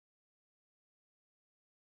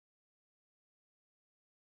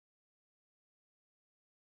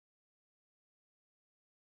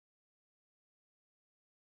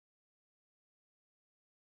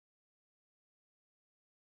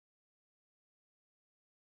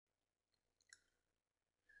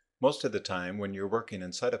Most of the time when you're working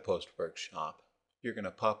inside a PostworkShop, you're going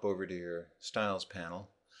to pop over to your Styles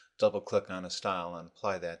panel, double click on a style and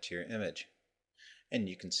apply that to your image. And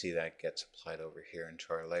you can see that gets applied over here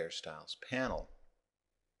into our Layer Styles panel.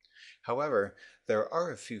 However, there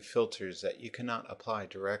are a few filters that you cannot apply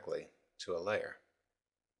directly to a layer.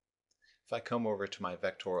 If I come over to my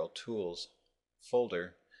Vectorial Tools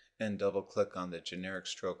folder and double click on the generic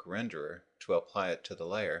stroke renderer to apply it to the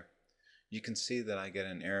layer, you can see that I get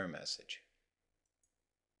an error message.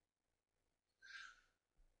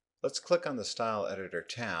 Let's click on the Style Editor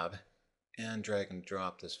tab and drag and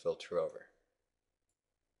drop this filter over.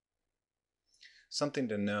 Something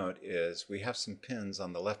to note is we have some pins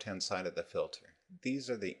on the left-hand side of the filter. These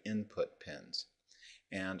are the input pins,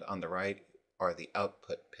 and on the right are the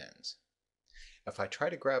output pins. If I try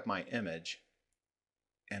to grab my image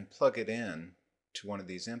and plug it in to one of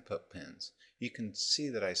these input pins, you can see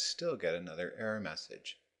that I still get another error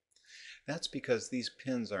message. That's because these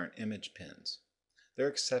pins aren't image pins. They're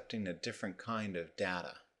accepting a different kind of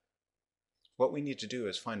data. What we need to do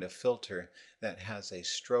is find a filter that has a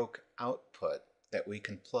stroke output that we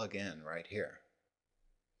can plug in right here.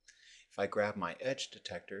 If I grab my edge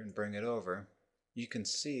detector and bring it over, you can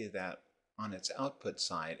see that on its output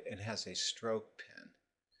side it has a stroke pin.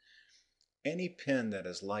 Any pin that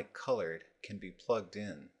is light colored can be plugged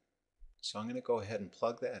in. So I'm going to go ahead and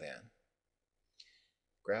plug that in.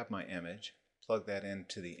 Grab my image, plug that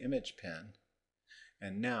into the image pin,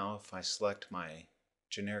 and now if I select my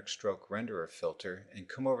generic stroke renderer filter and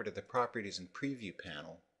come over to the Properties and Preview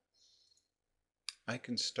panel, I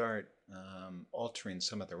can start altering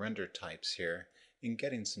some of the render types here and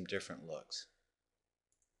getting some different looks.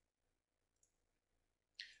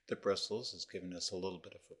 The bristles is giving us a little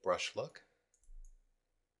bit of a brush look.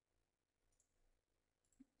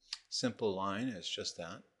 Simple line is just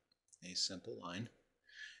that, a simple line.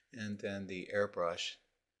 And then the airbrush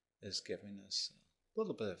is giving us a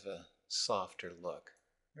little bit of a softer look.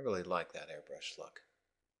 I really like that airbrush look.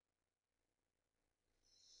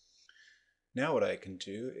 Now what I can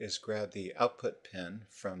do is grab the output pin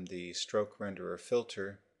from the stroke renderer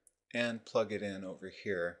filter and plug it in over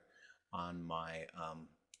here on my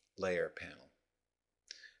layer panel.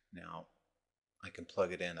 Now I can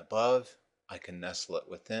plug it in above, I can nestle it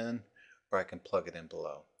within, or I can plug it in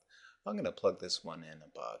below. I'm going to plug this one in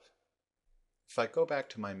above. If I go back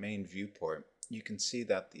to my main viewport, you can see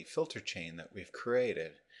that the filter chain that we've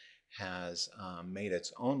created has made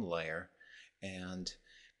its own layer, and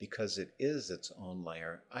because it is its own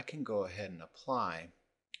layer, I can go ahead and apply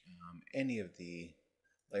any of the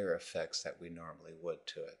layer effects that we normally would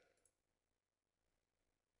to it.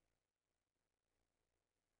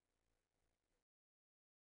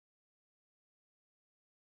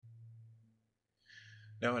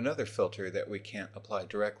 Now another filter that we can't apply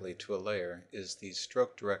directly to a layer is the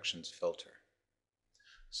stroke directions filter.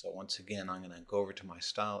 So once again, I'm going to go over to my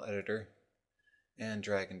style editor and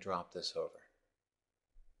drag and drop this over.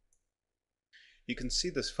 You can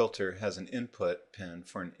see this filter has an input pin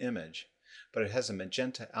for an image, but it has a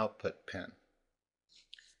magenta output pin.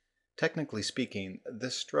 Technically speaking,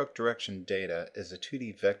 this stroke direction data is a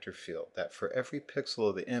 2D vector field that for every pixel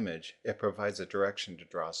of the image, it provides a direction to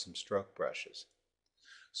draw some stroke brushes.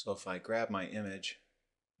 So if I grab my image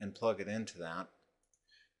and plug it into that,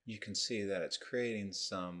 you can see that it's creating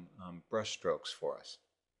some brush strokes for us.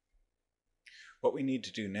 What we need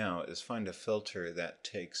to do now is find a filter that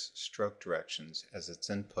takes stroke directions as its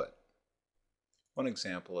input. One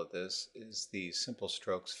example of this is the Simple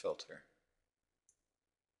Strokes filter.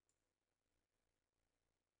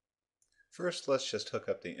 First, let's just hook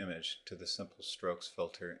up the image to the Simple Strokes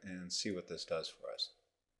filter and see what this does for us.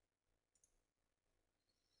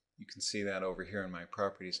 You can see that over here in my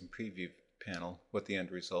Properties and Preview panel what the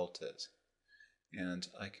end result is. And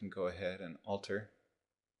I can go ahead and alter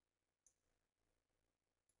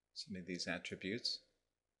some of these attributes,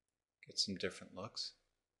 get some different looks.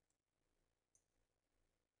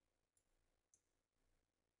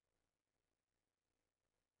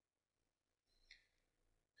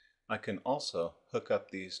 I can also hook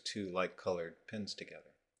up these two light colored pins together.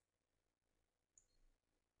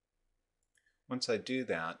 Once I do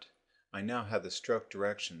that, I now have the stroke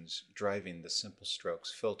directions driving the Simple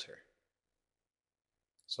Strokes filter.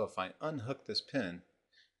 So if I unhook this pin,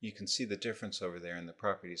 you can see the difference over there in the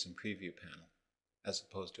Properties and Preview panel, as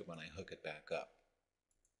opposed to when I hook it back up.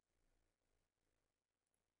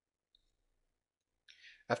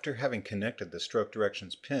 After having connected the stroke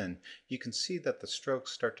directions pin, you can see that the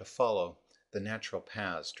strokes start to follow the natural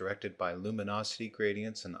paths directed by luminosity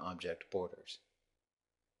gradients and object borders.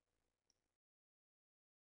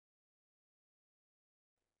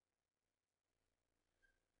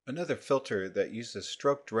 Another filter that uses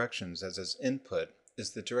stroke directions as its input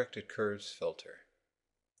is the directed curves filter.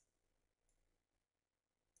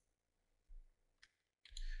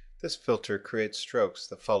 This filter creates strokes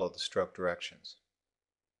that follow the stroke directions.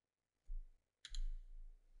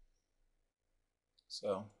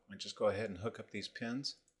 So I just go ahead and hook up these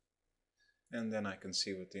pins, and then I can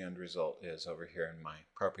see what the end result is over here in my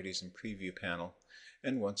Properties and Preview panel.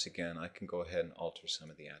 And once again, I can go ahead and alter some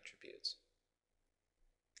of the attributes.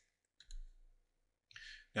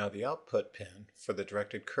 Now the output pin for the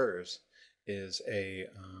directed curves is a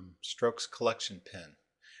strokes collection pin.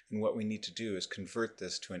 And what we need to do is convert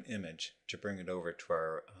this to an image to bring it over to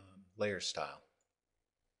our layer style.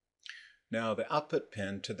 Now the output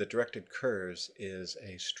pin to the directed curves is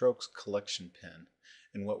a strokes collection pin,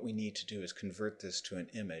 and what we need to do is convert this to an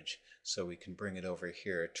image so we can bring it over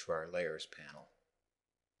here to our layers panel.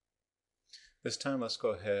 This time let's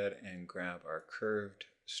go ahead and grab our curved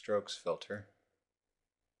strokes filter,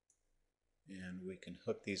 and we can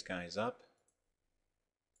hook these guys up,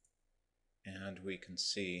 and we can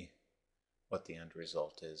see what the end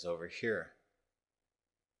result is over here.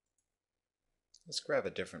 Let's grab a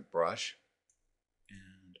different brush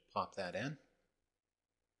and pop that in.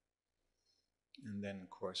 And then of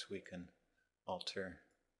course we can alter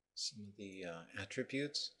some of the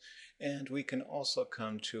attributes, and we can also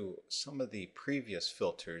come to some of the previous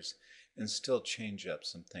filters and still change up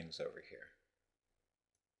some things over here,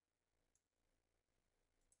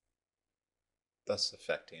 thus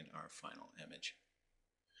affecting our final image.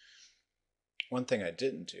 One thing I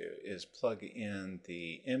didn't do is plug in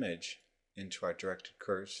the image into our directed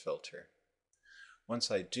curves filter.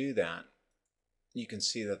 Once I do that, you can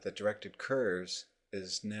see that the directed curves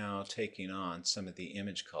is now taking on some of the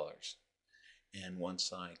image colors. And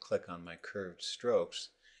once I click on my curved strokes,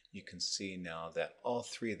 you can see now that all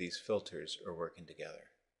three of these filters are working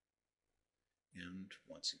together. And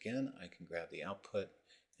once again, I can grab the output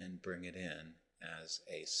and bring it in as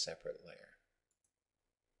a separate layer.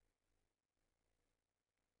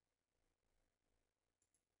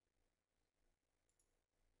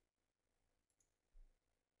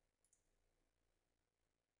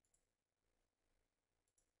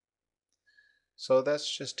 So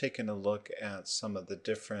that's just taking a look at some of the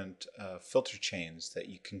different filter chains that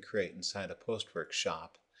you can create inside a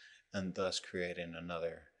PostworkShop, and thus creating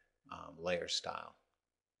another layer style.